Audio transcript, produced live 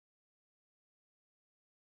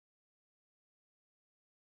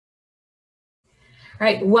All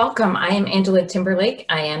right, welcome. I am Angela Timberlake.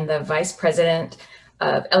 I am the Vice President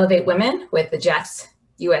of Elevate Women with the JAX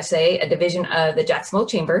USA, a division of the Jacksonville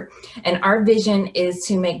Chamber. And our vision is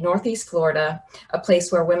to make Northeast Florida a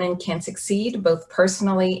place where women can succeed both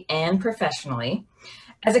personally and professionally.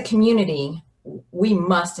 As a community, we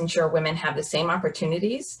must ensure women have the same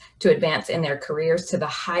opportunities to advance in their careers to the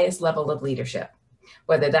highest level of leadership,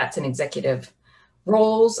 whether that's an executive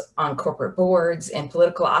roles on corporate boards, in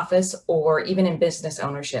political office, or even in business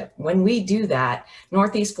ownership. When we do that,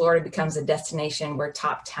 Northeast Florida becomes a destination where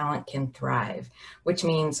top talent can thrive, which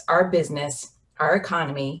means our business, our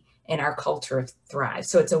economy, and our culture thrive.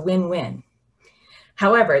 So it's a win-win.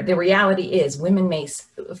 However, the reality is women may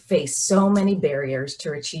face so many barriers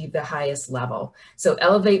to achieve the highest level. So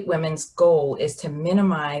Elevate Women's goal is to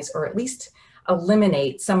minimize or at least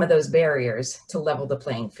eliminate some of those barriers to level the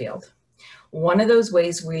playing field. One of those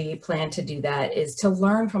ways we plan to do that is to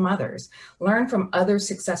learn from others, learn from other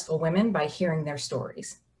successful women by hearing their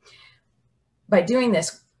stories. By doing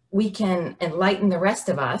this, we can enlighten the rest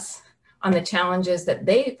of us on the challenges that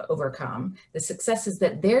they've overcome, the successes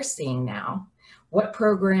that they're seeing now, what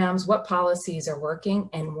programs, what policies are working,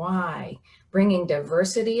 and why. Bringing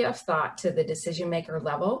diversity of thought to the decision maker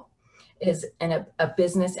level is a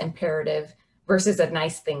business imperative versus a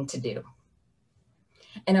nice thing to do.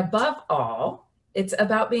 And above all, it's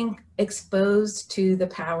about being exposed to the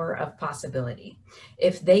power of possibility.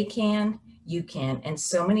 If they can, you can, and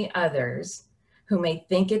so many others who may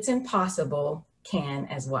think it's impossible can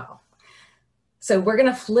as well. So we're going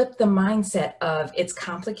to flip the mindset of it's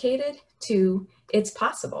complicated to it's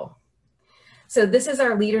possible. So this is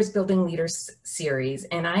our Leaders Building Leaders series,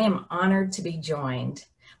 and I am honored to be joined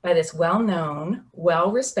by this well-known,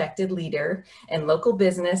 well-respected leader in local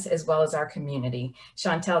business as well as our community,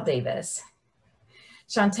 Shantel Davis.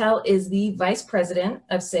 Shantel is the Vice President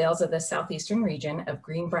of Sales of the Southeastern region of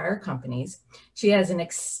Greenbrier Companies. She has an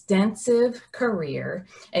extensive career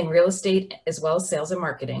in real estate as well as sales and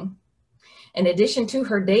marketing. In addition to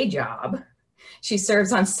her day job, she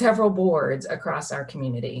serves on several boards across our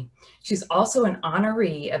community. She's also an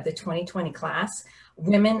honoree of the 2020 class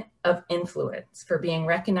Women of Influence for being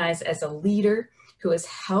recognized as a leader who has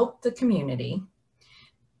helped the community,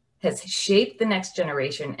 has shaped the next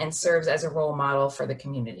generation, and serves as a role model for the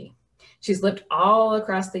community. She's lived all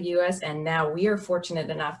across the US, and now we are fortunate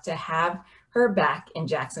enough to have her back in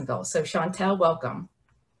Jacksonville. So Shantel, welcome.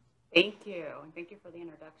 Thank you, and thank you for the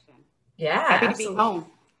introduction. Yeah, happy absolutely. to be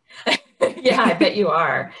home. Yeah, I bet you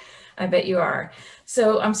are. I bet you are.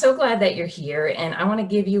 So I'm so glad that you're here, and I want to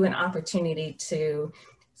give you an opportunity to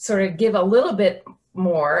sort of give a little bit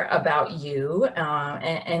more about you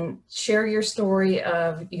and share your story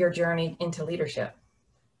of your journey into leadership.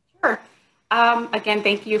 Sure. Again,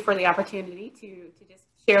 thank you for the opportunity to just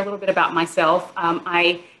share a little bit about myself.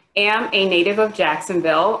 I am a native of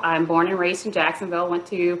Jacksonville. I'm born and raised in Jacksonville, went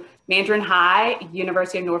to Mandarin High,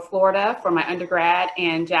 University of North Florida for my undergrad,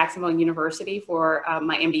 and Jacksonville University for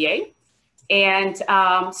my MBA. And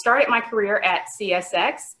started my career at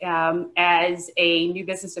CSX as a new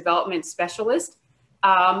business development specialist.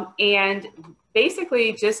 And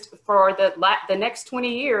basically just for the next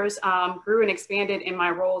 20 years, grew and expanded in my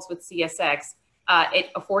roles with CSX.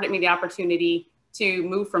 It afforded me the opportunity to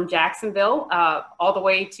move from Jacksonville all the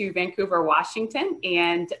way to Vancouver, Washington.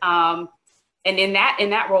 And in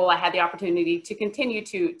that role, I had the opportunity to continue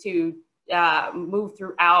to move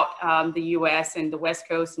throughout the U.S. and the West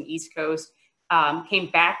Coast and East Coast. Came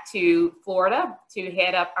back to Florida to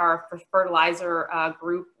head up our fertilizer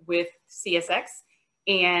group with CSX.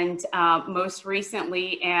 And most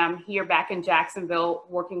recently am here back in Jacksonville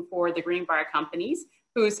working for the Greenbrier Companies,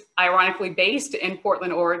 who's ironically based in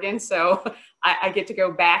Portland, Oregon. So I get to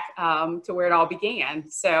go back to where it all began.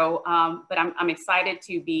 So, but I'm excited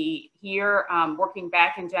to be here working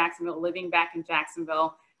back in Jacksonville, living back in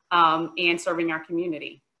Jacksonville, and serving our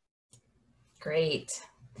community. Great.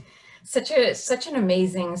 Such an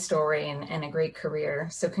amazing story and a great career.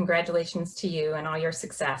 So congratulations to you and all your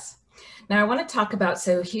success. Now I want to talk about,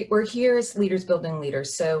 we're here as Leaders Building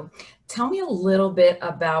Leaders. So tell me a little bit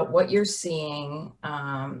about what you're seeing,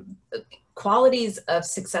 qualities of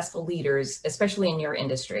successful leaders, especially in your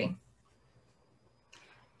industry.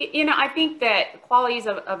 You know, I think that qualities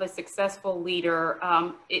of a successful leader,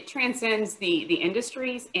 it transcends the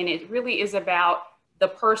industries, and it really is about the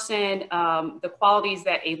person, the qualities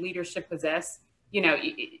that a leader should possess. You know,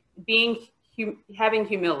 having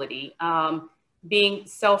humility, being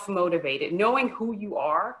self-motivated, knowing who you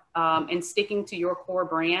are, and sticking to your core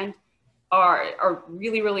brand are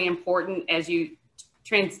really, really important as you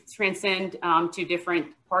transcend to different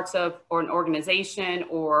parts of or an organization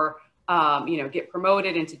or get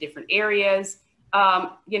promoted into different areas.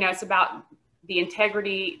 It's about the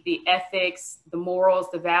integrity, the ethics, the morals,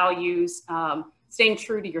 the values, staying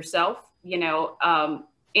true to yourself, and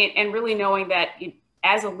really knowing that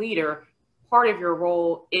as a leader, part of your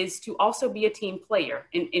role is to also be a team player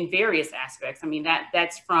in various aspects. I mean,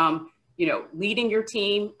 that's from, leading your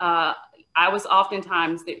team. I was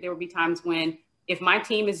oftentimes, there would be times when if my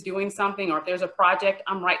team is doing something or if there's a project,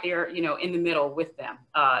 I'm right there, in the middle with them.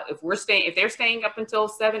 If they're staying up until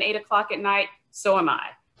 7, 8 o'clock at night, so am I.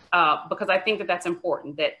 Because I think that's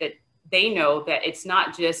important, that they know that it's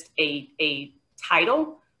not just a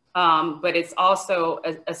title, but it's also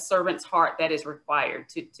a servant's heart that is required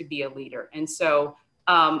to be a leader. And so,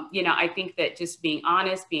 I think that just being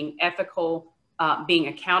honest, being ethical, being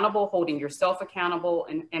accountable, holding yourself accountable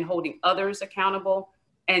and holding others accountable,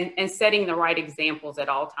 and setting the right examples at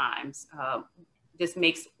all times just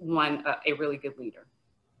makes one a really good leader.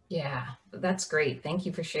 Yeah, that's great. Thank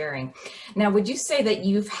you for sharing. Now, would you say that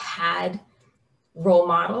you've had role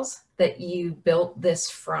models that you built this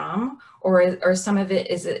from, or some of it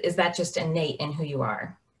is that just innate in who you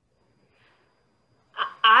are?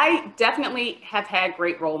 I definitely have had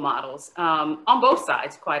great role models on both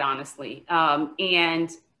sides, quite honestly. And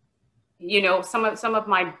some of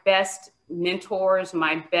my best mentors,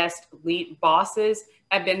 my best lead bosses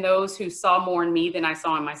have been those who saw more in me than I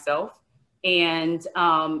saw in myself, and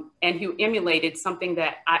who emulated something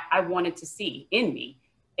that I wanted to see in me.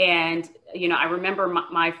 And I remember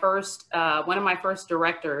my first one of my first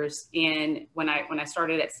directors when I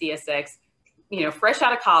started at CSX. Fresh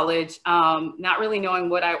out of college, not really knowing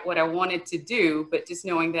what I wanted to do, but just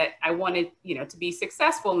knowing that I wanted, to be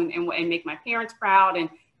successful and make my parents proud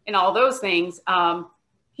and all those things.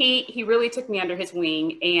 He really took me under his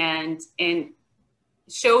wing and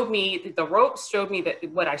showed me the ropes, showed me that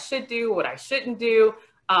what I should do, what I shouldn't do,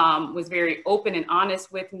 was very open and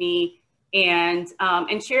honest with me, and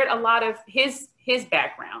shared a lot of his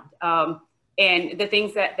background, and the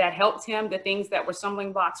things that helped him, the things that were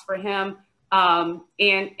stumbling blocks for him.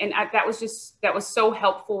 That was so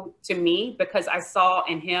helpful to me because I saw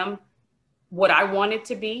in him what I wanted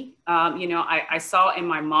to be. I saw in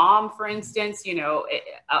my mom, for instance,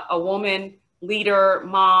 a woman leader,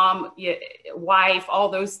 mom, wife, all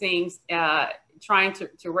those things, trying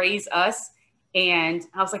to raise us. And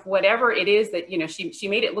I was like, whatever it is that, she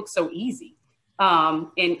made it look so easy.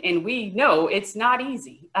 And we know it's not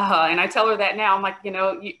easy. And I tell her that now. I'm like,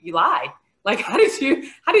 you lied. Like, how did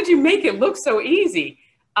you make it look so easy?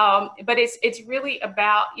 But it's really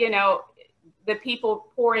about, the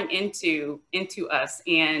people pouring into us.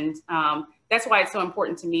 And that's why it's so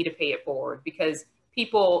important to me to pay it forward, because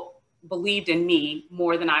people believed in me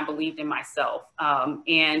more than I believed in myself.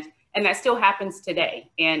 And that still happens today.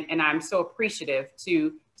 And I'm so appreciative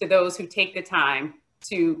to those who take the time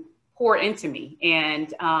to pour into me and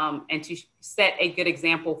to set a good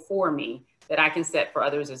example for me that I can set for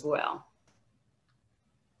others as well.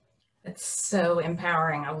 It's so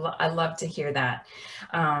empowering. I love to hear that,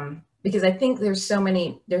 because I think there's so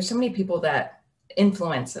many people that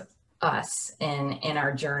influence us in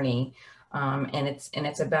our journey, and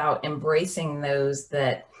it's about embracing those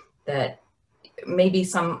that maybe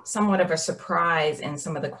somewhat of a surprise in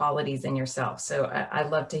some of the qualities in yourself. So I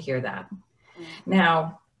love to hear that.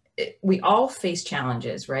 Now, we all face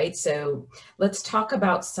challenges, right? So let's talk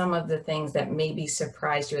about some of the things that maybe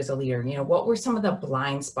surprised you as a leader. What were some of the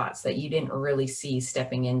blind spots that you didn't really see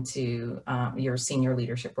stepping into your senior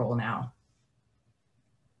leadership role now?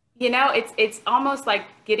 It's almost like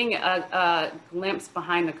getting a glimpse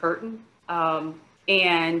behind the curtain.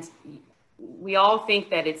 And we all think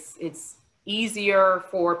that it's easier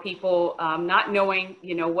for people not knowing,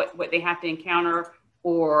 what they have to encounter,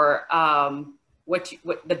 or what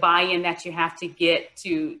the buy-in that you have to get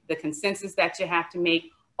to, the consensus that you have to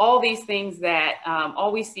make, all these things that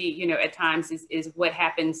all we see, at times is what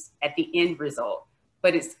happens at the end result.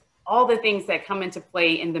 But it's all the things that come into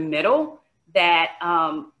play in the middle that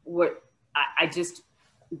I just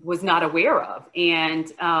was not aware of. And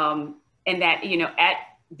that, at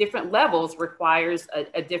different levels requires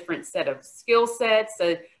a different set of skill sets,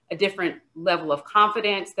 a different level of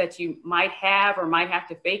confidence that you might have or might have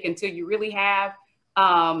to fake until you really have,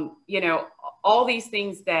 all these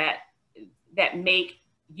things that make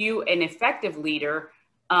you an effective leader,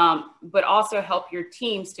 but also help your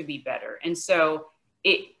teams to be better. And so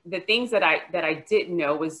the things that I didn't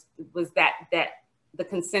know was that the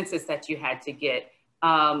consensus that you had to get,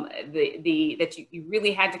 that you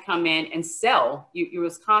really had to come in and sell. You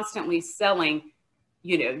was constantly selling,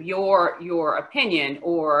 your opinion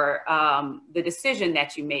or the decision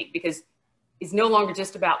that you make, because is no longer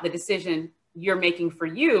just about the decision you're making for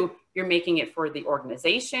you. You're making it for the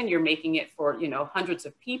organization. You're making it for, you know, hundreds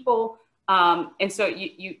of people. And so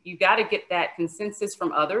you got to get that consensus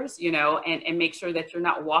from others, you know, and make sure that you're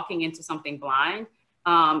not walking into something blind,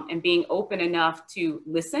 and being open enough to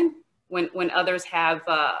listen when others have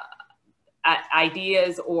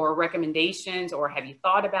ideas or recommendations, or have you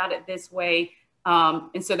thought about it this way?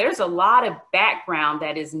 And so there's a lot of background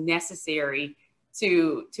that is necessary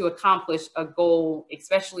to accomplish a goal,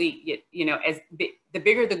 especially, you know, the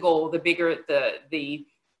bigger the goal, the bigger the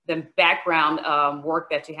background work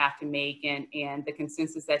that you have to make, and the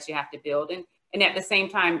consensus that you have to build. And at the same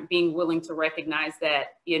time, being willing to recognize that,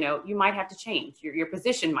 you know, you might have to change, your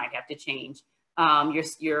position might have to change.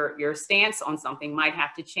 Your stance on something might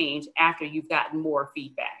have to change after you've gotten more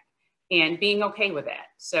feedback, and being okay with that.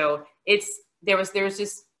 So there was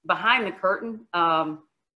just behind the curtain.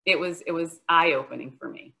 It was eye-opening for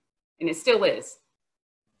me, and it still is.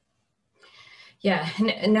 Yeah,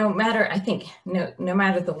 no matter, I think, no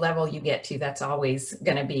matter the level you get to, that's always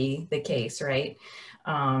going to be the case, right?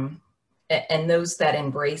 And those that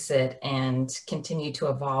embrace it and continue to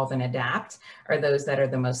evolve and adapt are those that are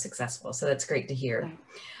the most successful. So that's great to hear.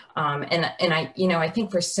 And I, you know, I think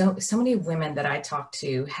for so many women that I talk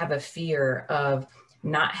to have a fear of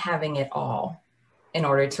not having it all in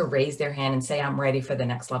order to raise their hand and say, I'm ready for the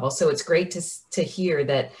next level. So it's great to hear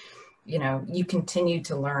that, you know, you continue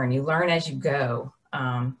to learn, you learn as you go.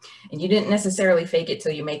 And you didn't necessarily fake it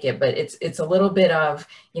till you make it, but it's a little bit of,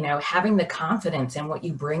 you know, having the confidence in what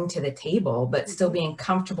you bring to the table, but still being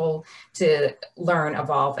comfortable to learn,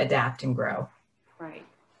 evolve, adapt, and grow. Right.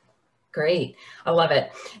 Great. I love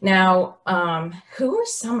it. Now, who are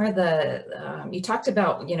some of the, you talked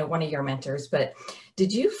about, you know, one of your mentors, but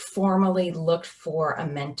did you formally look for a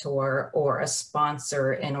mentor or a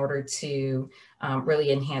sponsor in order to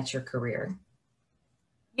really enhance your career?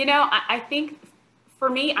 You know, I think for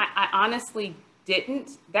me, I honestly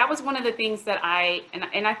didn't. That was one of the things that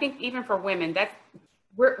and I think even for women, that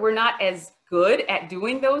we're not as good at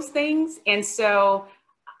doing those things. And so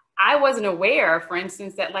I wasn't aware, for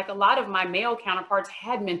instance, that like a lot of my male counterparts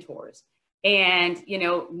had mentors, and, you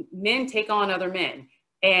know, men take on other men.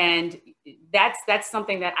 And that's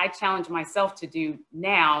something that I challenge myself to do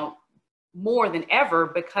now more than ever,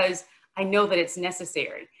 because I know that it's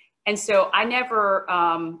necessary. And so I never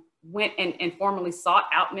went and formally sought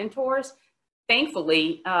out mentors.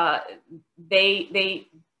 Thankfully,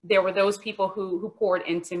 there were those people who poured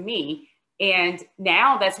into me. And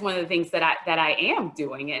now that's one of the things that I am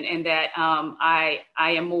doing, and that I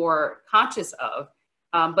am more conscious of.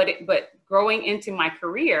 But growing into my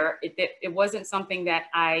career, it wasn't something that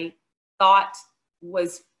I thought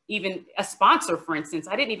was even a sponsor, for instance.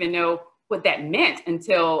 I didn't even know what that meant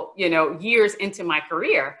until, you know, years into my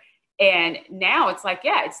career. And now it's like,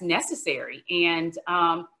 yeah, it's necessary. And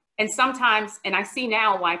sometimes, and I see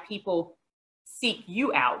now why people seek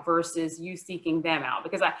you out versus you seeking them out,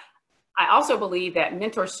 because I also believe that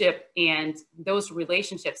mentorship and those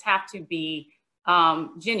relationships have to be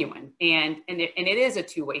genuine, and it is a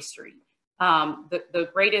two-way street. The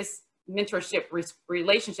greatest mentorship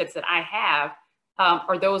relationships that I have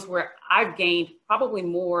are those where I've gained probably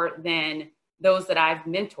more than those that I've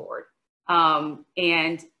mentored,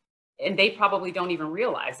 and they probably don't even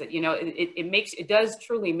realize it. You know, it does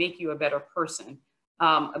truly make you a better person,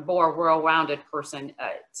 a more well-rounded person,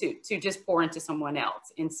 to just pour into someone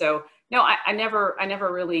else. And so, no, I never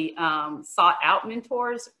really sought out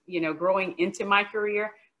mentors, you know, growing into my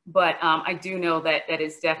career. But I do know that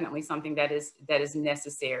is definitely something that is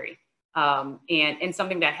necessary, and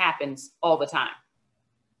something that happens all the time.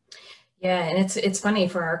 Yeah, and it's funny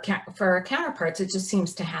for our counterparts, it just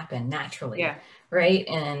seems to happen naturally. Yeah. Right.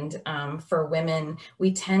 And for women,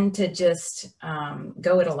 we tend to just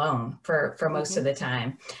go it alone for most of the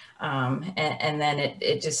time. And then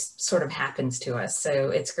it just sort of happens to us. So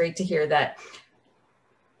it's great to hear that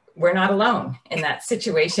we're not alone in that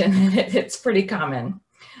situation. It's pretty common.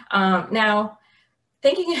 Now,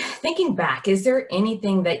 thinking back, is there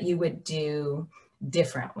anything that you would do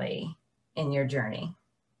differently in your journey?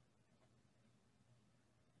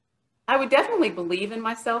 I would definitely believe in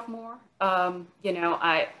myself more. You know,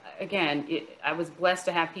 I was blessed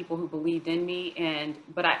to have people who believed in me,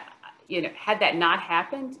 but you know, had that not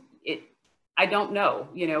happened, I don't know,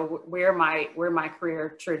 you know, where my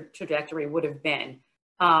career trajectory would have been.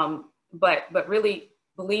 But really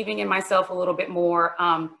believing in myself a little bit more,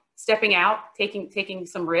 stepping out, taking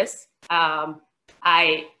some risks. I'm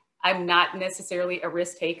not necessarily a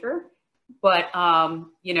risk taker. But,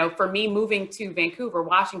 you know, for me, moving to Vancouver,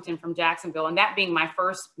 Washington from Jacksonville, and that being my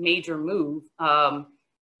first major move,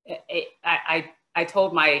 I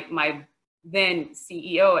told my then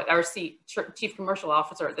CEO or chief commercial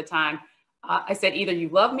officer at the time, I said, either you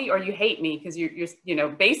love me or you hate me, because you're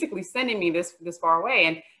basically sending me this far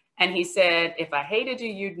away. And he said, if I hated you,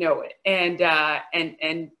 you'd know it. And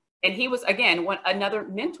he was, again, another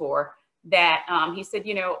mentor that he said,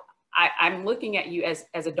 I'm looking at you as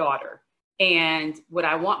a daughter. And would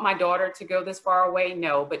I want my daughter to go this far away?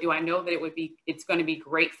 No. But do I know that it's going to be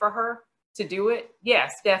great for her to do it?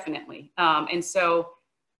 Yes, definitely. And so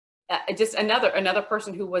just another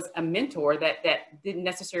person who was a mentor that didn't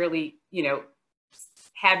necessarily,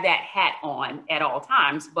 have that hat on at all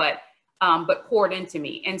times, but poured into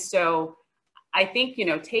me. And so I think,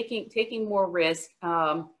 taking more risk,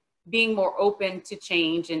 being more open to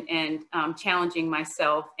change, and challenging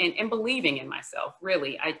myself, and believing in myself.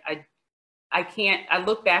 Really, I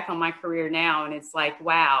look back on my career now, and it's like,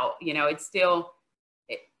 wow, it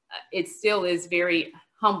still is very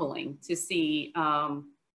humbling to see,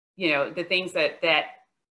 the things that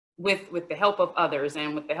with the help of others,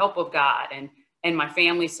 and with the help of God, and my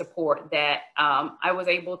family's support, that I was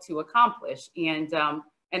able to accomplish. And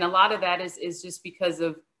a lot of that is just because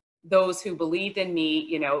of those who believed in me,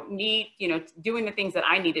 doing the things that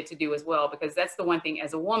I needed to do as well. Because that's the one thing,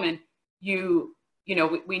 as a woman, we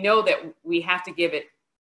know that we have to give it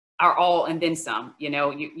our all and then some.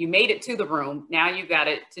 You made it to the room. Now you got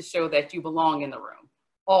it to show that you belong in the room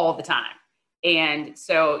all the time. And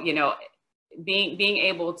so, being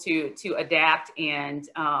able to adapt and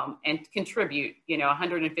contribute,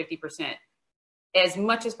 150% as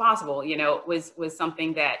much as possible, was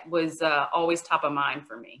something that was always top of mind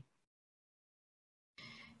for me.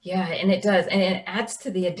 Yeah, and it does. And it adds to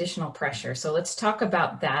the additional pressure. So let's talk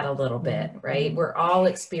about that a little bit, right? We're all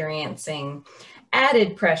experiencing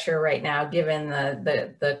added pressure right now, given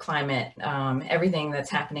the climate, everything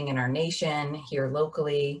that's happening in our nation, here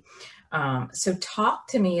locally. So talk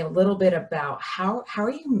to me a little bit about how are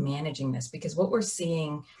you managing this? Because what we're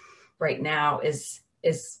seeing right now is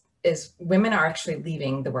women are actually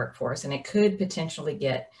leaving the workforce, and it could potentially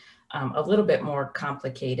get a little bit more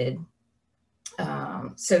complicated.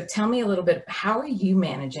 So tell me a little bit, how are you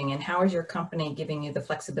managing, and how is your company giving you the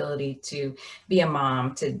flexibility to be a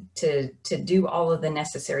mom, to do all of the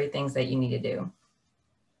necessary things that you need to do?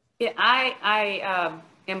 Yeah, I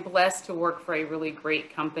am blessed to work for a really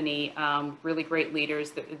great company, really great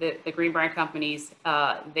leaders. The Greenbrier companies,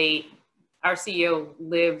 our CEO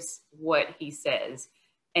lives what he says.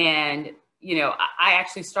 And, I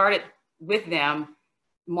actually started with them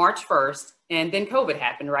March 1st, and then COVID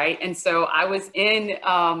happened, right? And so I was in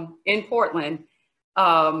Portland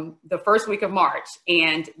the first week of March,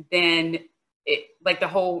 and then the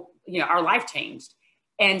whole, our life changed.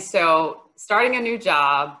 And so starting a new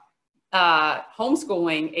job,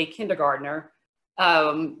 homeschooling a kindergartner,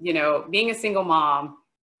 being a single mom,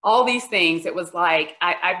 all these things, it was like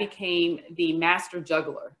I became the master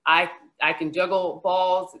juggler. I can juggle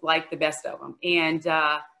balls like the best of them. And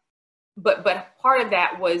but part of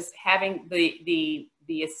that was having the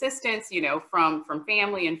assistance, from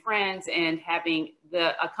family and friends, and having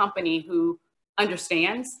a company who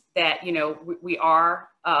understands that, we are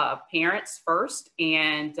parents first,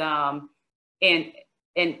 and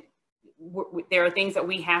there are things that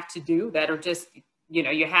we have to do that are just,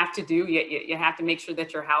 you have to do. You have to make sure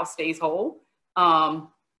that your house stays whole,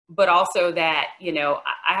 but also that,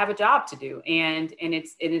 I have a job to do, and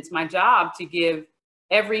it's my job to give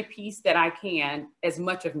every piece that I can, as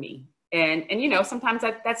much of me. And sometimes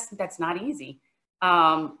that's not easy.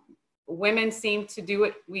 Women seem to do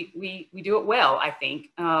it. We do it well, I think,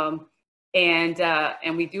 and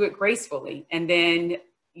we do it gracefully. And then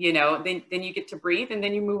then you get to breathe, and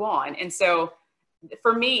then you move on. And so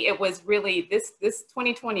for me, it was really this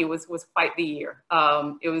 2020 was quite the year.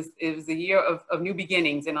 It was a year of new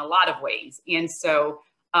beginnings in a lot of ways. And so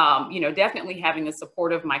definitely having the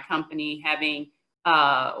support of my company, having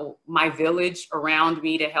my village around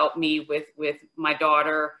me to help me with my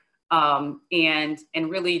daughter, and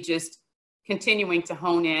really just continuing to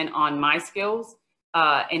hone in on my skills,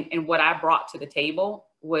 and what I brought to the table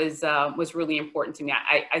was really important to me.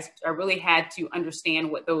 I really had to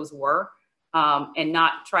understand what those were, and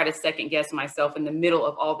not try to second guess myself in the middle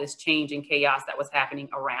of all this change and chaos that was happening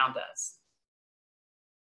around us.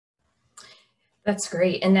 That's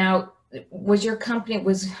great. And now, was your company,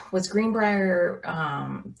 was Greenbrier,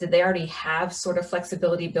 did they already have sort of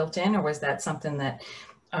flexibility built in, or was that something that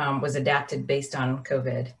was adapted based on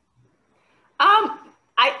COVID?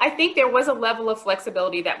 I think there was a level of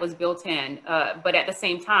flexibility that was built in, but at the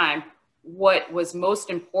same time, what was most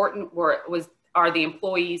important are the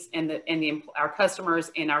employees and our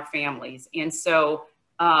customers and our families. And so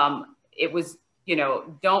It was,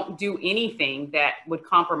 don't do anything that would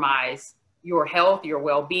compromise your health, your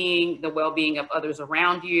well-being, the well-being of others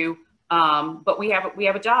around you. But we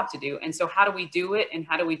have a job to do. And so how do we do it, and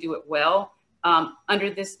how do we do it well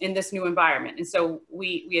in this new environment? And so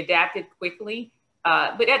we adapted quickly,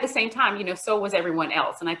 but at the same time, so was everyone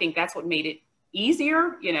else. And I think that's what made it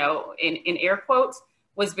easier, in air quotes,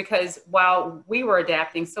 was because while we were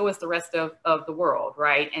adapting, so was the rest of the world,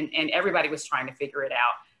 right? And everybody was trying to figure it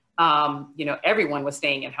out. Everyone was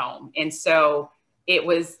staying at home. And so it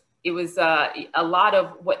was a lot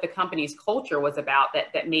of what the company's culture was about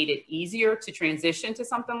that made it easier to transition to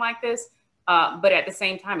something like this. But at the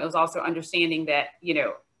same time, it was also understanding that,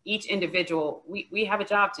 each individual, we have a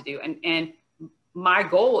job to do. And my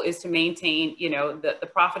goal is to maintain, the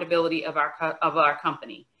profitability of our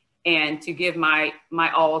company, and to give my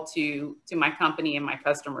all to my company and my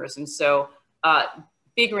customers. And so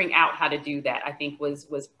figuring out how to do that, I think was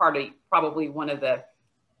probably one of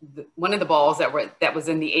the balls that was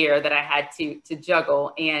in the air that I had to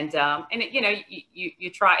juggle. And you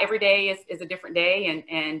try. Every day is a different day,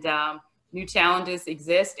 and new challenges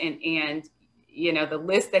exist. And the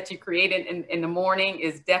list that you created in the morning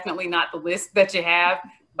is definitely not the list that you have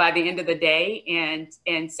by the end of the day.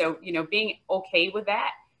 And so, being okay with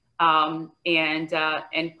that,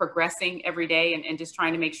 and progressing every day, and just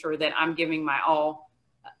trying to make sure that I'm giving my all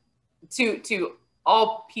to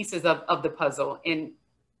all pieces of the puzzle. And,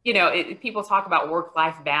 people talk about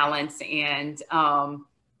work-life balance, and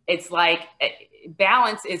it's like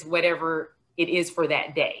balance is whatever it is for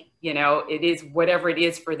that day. It is whatever it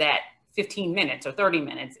is for that 15 minutes or 30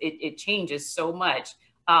 minutes. It changes so much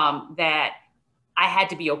that I had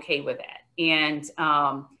to be okay with that. And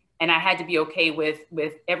I had to be okay with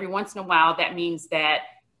every once in a while. That means that,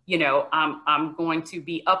 I'm going to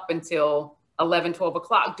be up until 11, 12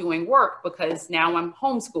 o'clock doing work, because now I'm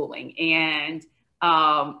homeschooling. And,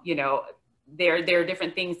 there are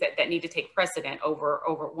different things that need to take precedent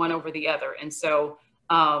over the other. And so,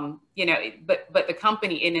 but the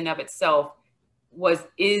company in and of itself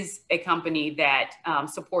is a company that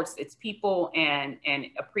supports its people and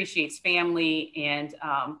appreciates family, and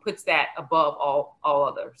puts that above all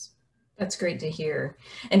others. That's great to hear.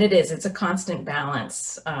 And it's a constant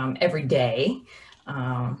balance every day.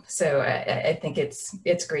 So I think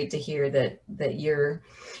it's great to hear that you're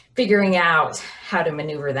figuring out how to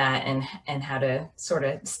maneuver that, and how to sort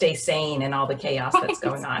of stay sane in all the chaos that's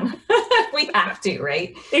going on. We have to,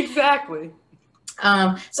 right? Exactly.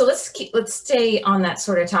 So let's stay on that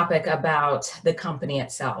sort of topic about the company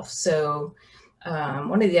itself. So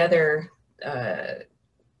one of the other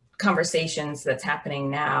conversations that's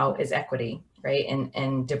happening now is equity, right,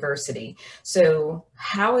 and diversity. So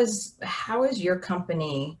how is your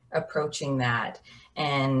company approaching that,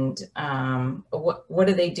 and what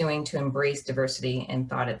are they doing to embrace diversity and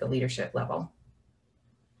thought at the leadership level?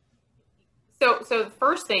 So the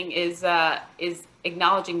first thing is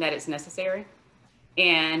acknowledging that it's necessary,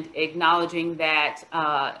 and acknowledging that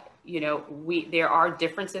there are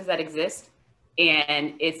differences that exist.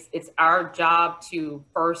 And it's our job to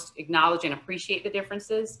first acknowledge and appreciate the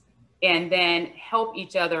differences, and then help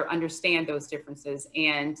each other understand those differences,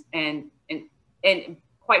 and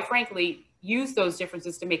quite frankly, use those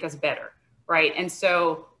differences to make us better, right? And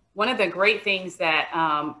so one of the great things that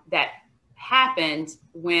happened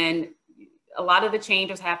when a lot of the change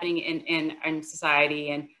was happening in society,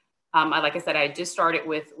 and like I said, I just started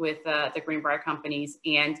with the Greenbrier companies,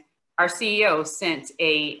 and our CEO sent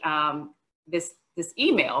this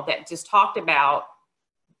email that just talked about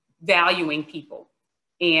valuing people.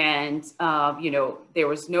 And, there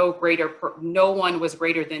was no one was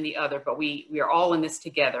greater than the other, but we are all in this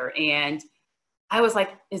together. And I was like,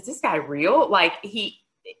 is this guy real? Like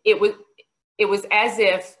it was as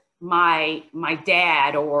if my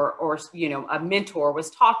dad or a mentor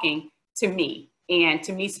was talking to me, and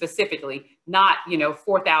to me specifically, not,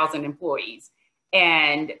 4,000 employees.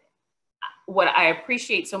 And what I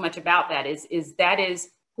appreciate so much about that is that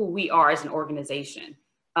is who we are as an organization.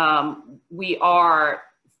 We are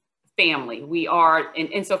family. We are,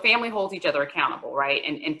 and so family holds each other accountable, right?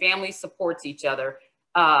 And family supports each other.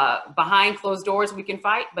 Behind closed doors, we can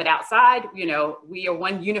fight, but outside, we are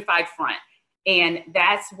one unified front. And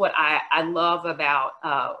that's what I love about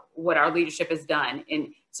what our leadership has done.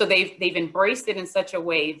 And so they've embraced it in such a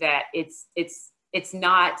way that it's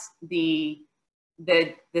not the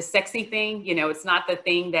sexy thing, it's not the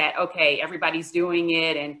thing that, okay, everybody's doing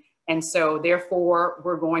it, and so therefore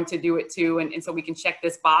we're going to do it too, and so we can check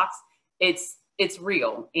this box. It's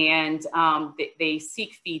real, and they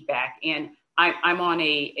seek feedback. And I'm on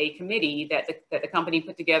a committee that the company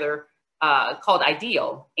put together called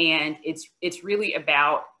Ideal. And it's really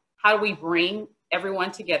about how do we bring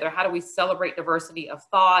everyone together? How do we celebrate diversity of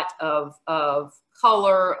thought, of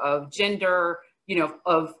color, of gender,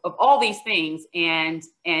 of all these things, and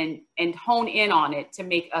hone in on it to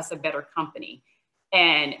make us a better company.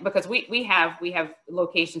 And because we have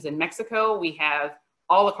locations in Mexico, we have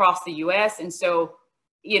all across the US. And so,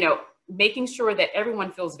 making sure that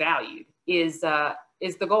everyone feels valued is the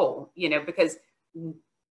goal, because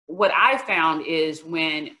what I found is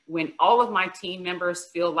when all of my team members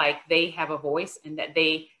feel like they have a voice and that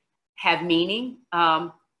they have meaning,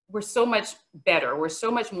 we're so much better. We're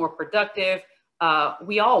so much more productive.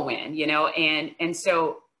 We all win, and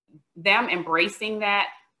so them embracing that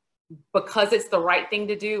because it's the right thing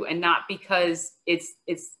to do and not because it's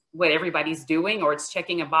what everybody's doing or it's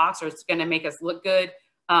checking a box or it's going to make us look good.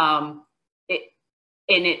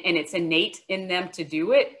 It's innate in them to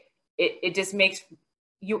do it. It just makes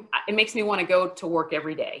me want to go to work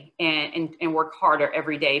every day and work harder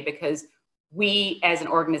every day, because we as an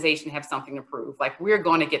organization have something to prove. Like, we're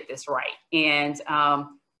going to get this right. And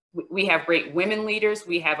we have great women leaders.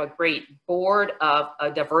 We have a great board,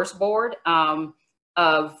 a diverse board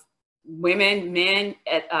of women, men,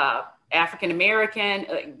 African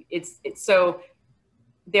American. It's so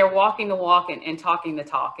they're walking the walk and talking the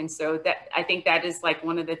talk. And so that, I think that is like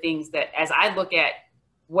one of the things that, as I look at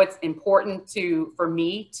what's important for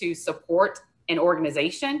me to support an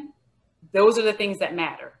organization, those are the things that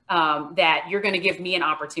matter, that you're going to give me an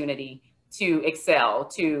opportunity to excel,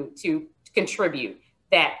 to contribute,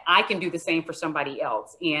 that I can do the same for somebody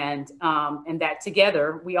else, and that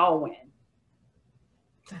together we all win.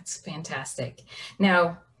 That's fantastic.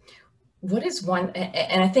 Now, what is one,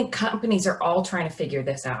 and I think companies are all trying to figure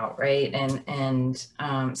this out, right?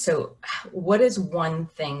 So what is one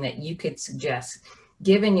thing that you could suggest,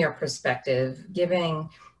 given your perspective, given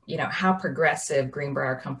how progressive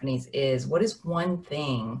Greenbrier Companies is, what is one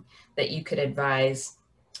thing that you could advise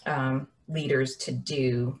leaders to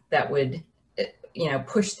do that would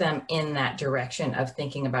push them in that direction of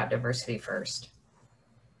thinking about diversity first?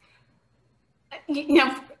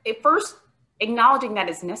 First, acknowledging that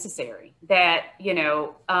it's necessary, that the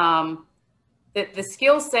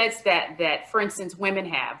skill sets that for instance women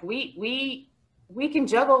have, we can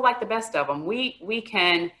juggle like the best of them. We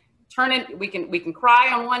can turn it, we can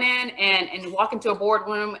cry on one end and walk into a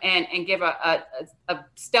boardroom and give a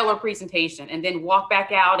stellar presentation, and then walk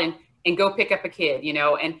back out and go pick up a kid,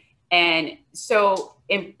 and so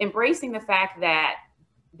embracing the fact that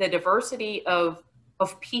the diversity of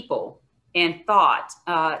people and thought,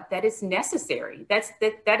 that is necessary.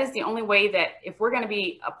 That is the only way that, if we're going to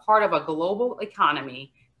be a part of a global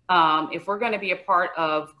economy, if we're going to be a part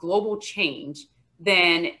of global change,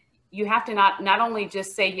 then you have to not only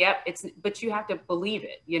just say, yep, but you have to believe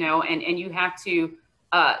it, and you have to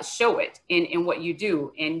show it in what you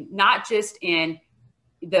do, and not just in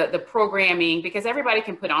the programming, because everybody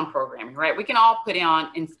can put on programming, right? We can all put on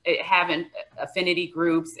and having affinity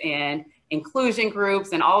groups and inclusion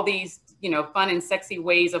groups and all these fun and sexy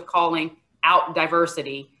ways of calling out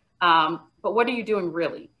diversity. But what are you doing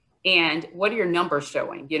really? And what are your numbers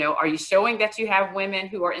showing? Are you showing that you have women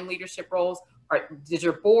who are in leadership roles? Or does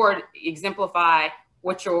your board exemplify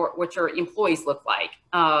what your employees look like?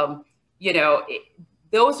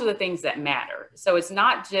 Those are the things that matter. So it's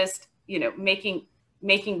not just,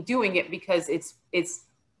 doing it because it's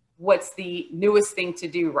what's the newest thing to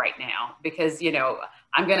do right now, because,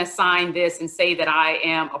 I'm going to sign this and say that I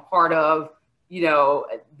am a part of,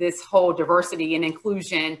 this whole diversity and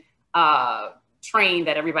inclusion train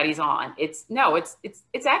that everybody's on. It's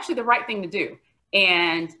actually the right thing to do.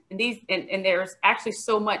 And there's actually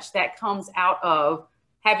so much that comes out of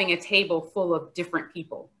having a table full of different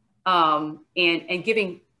people, and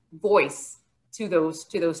giving voice to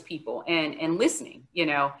those people and listening.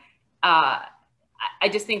 I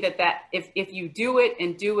just think that if you do it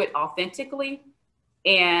and do it authentically,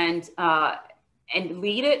 and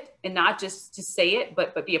lead it, and not just to say it,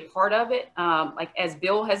 but be a part of it, like as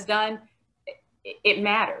Bill has done, it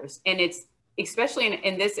matters. And it's, especially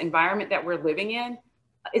in this environment that we're living in,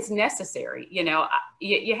 it's necessary.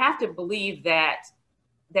 You have to believe that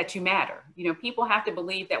you matter. People have to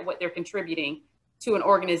believe that what they're contributing to an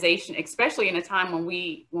organization, especially in a time when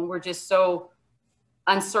we're just so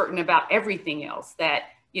uncertain about everything else, that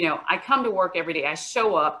I come to work every day, I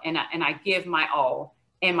show up and I give my all,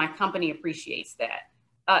 and my company appreciates that.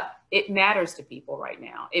 It matters to people right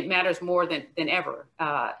now. It matters more than ever,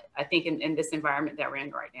 I think, in this environment that we're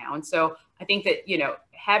in right now. And so I think that,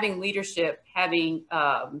 having leadership, having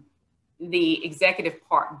the executive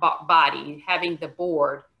body, having the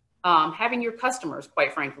board, having your customers,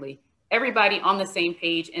 quite frankly, everybody on the same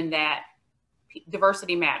page in that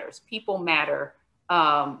diversity matters, people matter,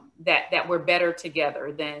 that we're better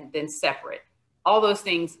together than separate. All those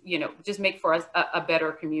things, just make for us a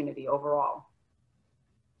better community overall.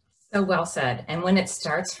 So well said. And when it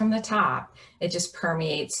starts from the top, it just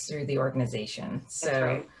permeates through the organization.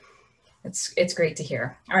 So that's right. It's great to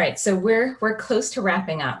hear. All right, so we're close to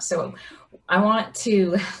wrapping up. So I want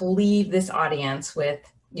to leave this audience with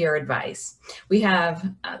your advice. We have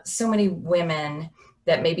so many women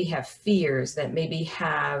that maybe have fears, that maybe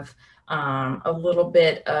have a little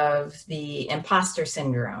bit of the imposter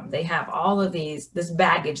syndrome. They have all of this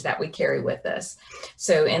baggage that we carry with us.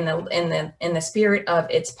 So in the spirit of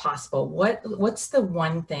it's possible, what's the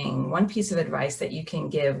one piece of advice that you can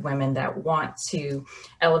give women that want to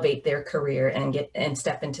elevate their career and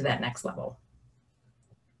step into that next level?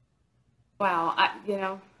 Wow,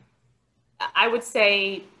 I would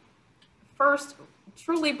say first,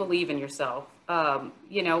 truly believe in yourself.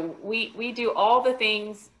 We do all the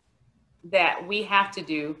things that we have to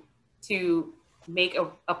do to make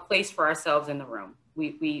a place for ourselves in the room.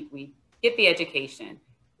 We get the education.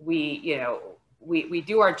 We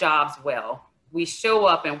do our jobs well. We show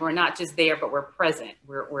up and we're not just there, but we're present.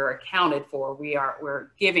 We're accounted for.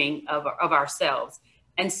 We're giving of ourselves.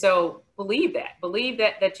 And so believe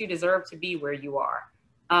that you deserve to be where you are.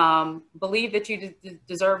 Believe that you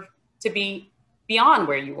deserve to be beyond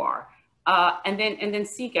where you are. And then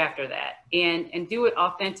seek after that and do it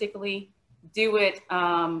authentically, do it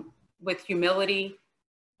with humility,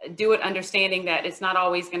 do it understanding that it's not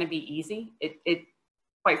always going to be easy. It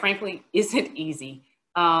quite frankly isn't easy,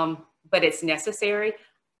 but it's necessary.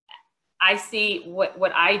 I see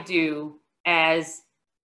what I do as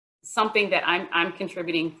something that I'm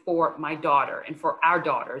contributing for my daughter and for our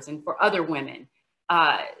daughters and for other women.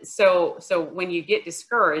 So when you get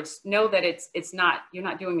discouraged, know that you're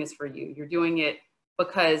not doing this for you. You're doing it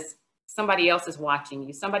because somebody else is watching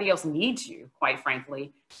you. Somebody else needs you, quite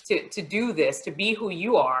frankly, to do this, to be who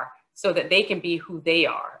you are, so that they can be who they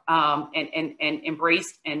are, and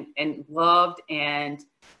embraced and loved and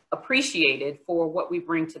appreciated for what we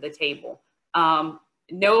bring to the table.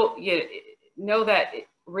 Know that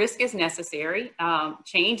risk is necessary.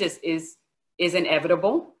 Change is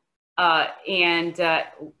inevitable. And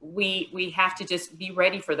we have to just be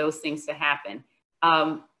ready for those things to happen.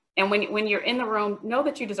 And when you're in the room, know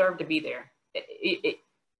that you deserve to be there.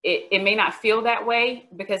 It may not feel that way,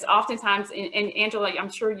 because oftentimes, and Angela, I'm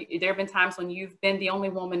sure there have been times when you've been the only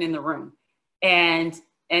woman in the room, and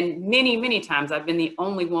many times I've been the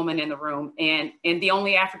only woman in the room, and the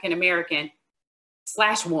only African American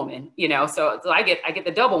 / woman, so I get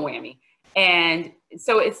the double whammy. And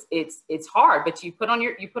so it's hard, but you put on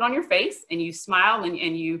your face and you smile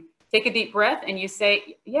and you take a deep breath and you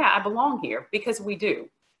say, yeah, I belong here, because we do.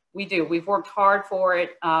 We've worked hard for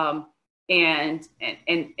it. And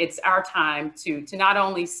it's our time to not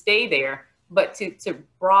only stay there, but to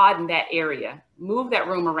broaden that area, move that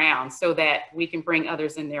room around so that we can bring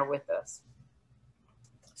others in there with us.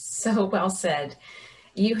 So well said.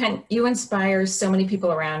 You inspire so many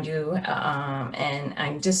people around you, and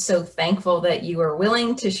I'm just so thankful that you are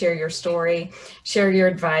willing to share your story, share your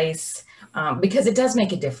advice, because it does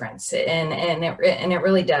make a difference, and it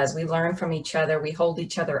really does. We learn from each other, we hold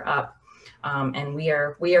each other up, and we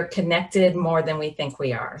are connected more than we think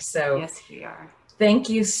we are. So yes, we are. Thank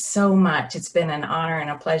you so much. It's been an honor and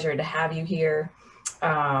a pleasure to have you here,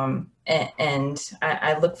 and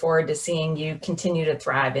I look forward to seeing you continue to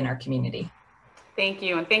thrive in our community. Thank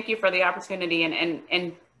you. And thank you for the opportunity,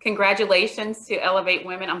 and congratulations to Elevate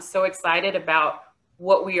Women. I'm so excited about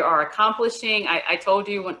what we are accomplishing. I told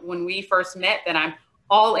you when we first met that I'm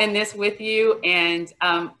all in this with you, and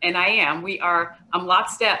I am. I'm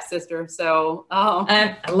lockstep, sister. So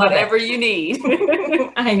whatever you need.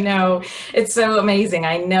 I know. It's so amazing.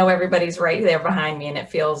 I know everybody's right there behind me, and it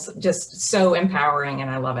feels just so empowering,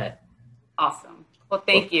 and I love it. Awesome. Well,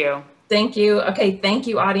 thank you. Thank you. Okay. Thank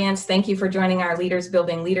you, audience. Thank you for joining our Leaders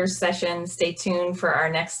Building Leaders session. Stay tuned for our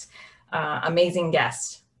next amazing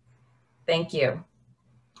guest. Thank you.